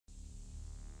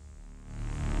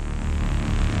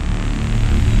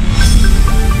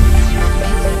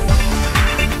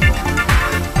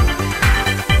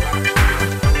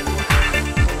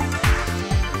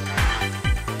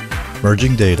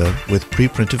Merging data with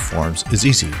pre-printed forms is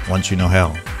easy once you know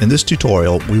how. In this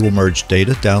tutorial, we will merge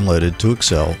data downloaded to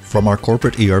Excel from our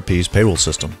corporate ERP's payroll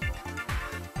system.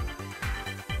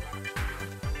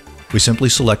 We simply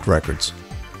select Records,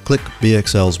 click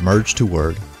BXL's Merge to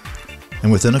Word, and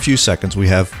within a few seconds we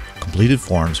have completed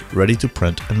forms ready to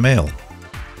print and mail.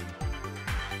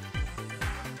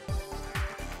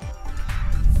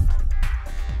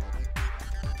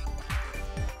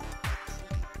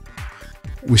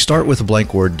 We start with a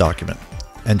blank Word document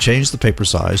and change the paper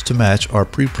size to match our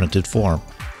pre-printed form.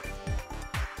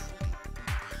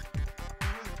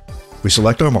 We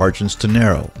select our margins to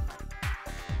narrow.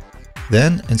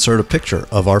 Then insert a picture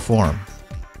of our form.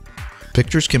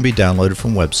 Pictures can be downloaded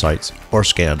from websites or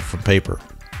scanned from paper.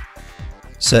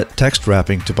 Set text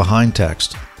wrapping to behind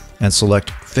text and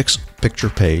select Fix Picture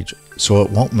Page so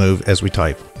it won't move as we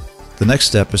type. The next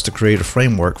step is to create a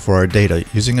framework for our data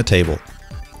using a table.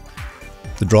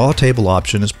 The Draw a Table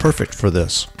option is perfect for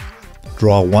this.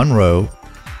 Draw one row,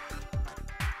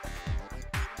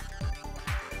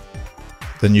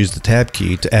 then use the Tab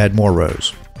key to add more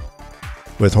rows.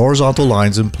 With horizontal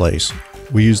lines in place,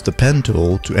 we use the Pen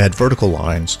tool to add vertical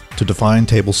lines to define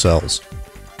table cells.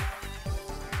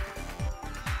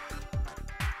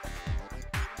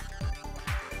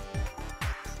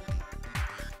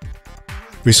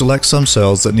 We select some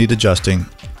cells that need adjusting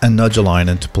and nudge a line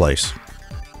into place.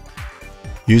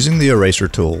 Using the Eraser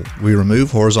tool, we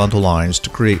remove horizontal lines to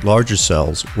create larger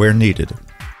cells where needed.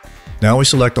 Now we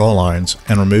select all lines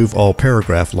and remove all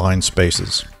paragraph line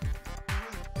spaces.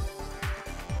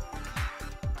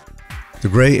 The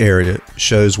gray area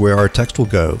shows where our text will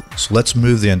go, so let's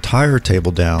move the entire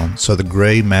table down so the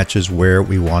gray matches where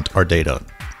we want our data.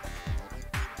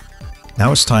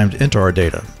 Now it's time to enter our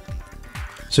data.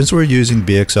 Since we're using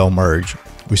BXL Merge,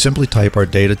 we simply type our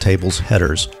data table's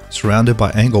headers surrounded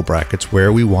by angle brackets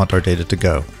where we want our data to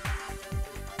go.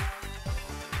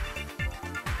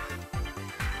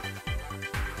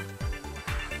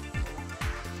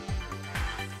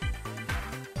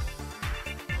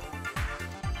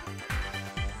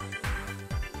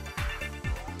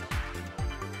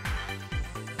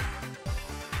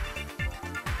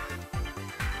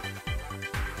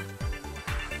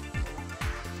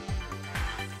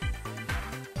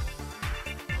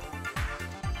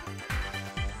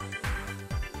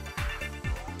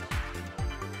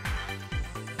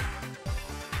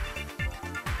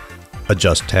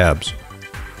 Adjust tabs.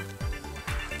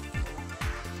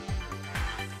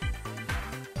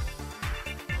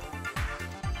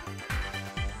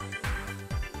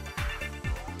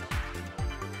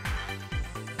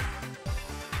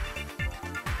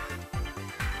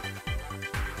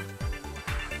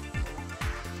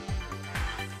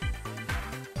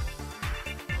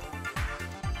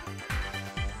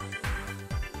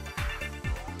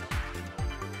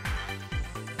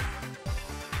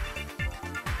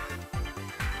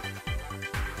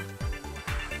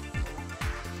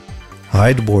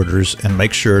 Hide borders and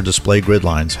make sure display grid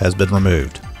lines has been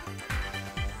removed.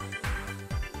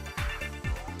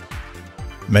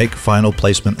 Make final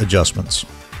placement adjustments.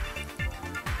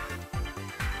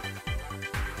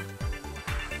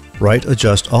 Right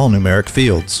adjust all numeric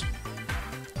fields.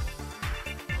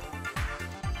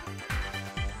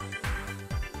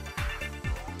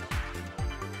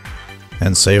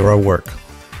 And save our work.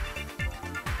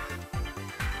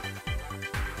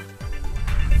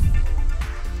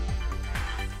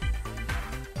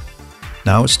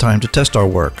 Now it's time to test our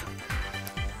work.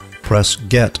 Press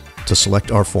Get to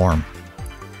select our form.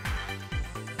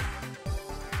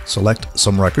 Select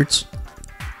some records,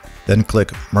 then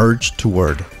click Merge to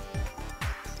Word.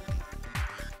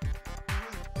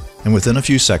 And within a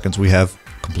few seconds we have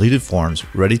completed forms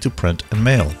ready to print and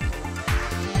mail.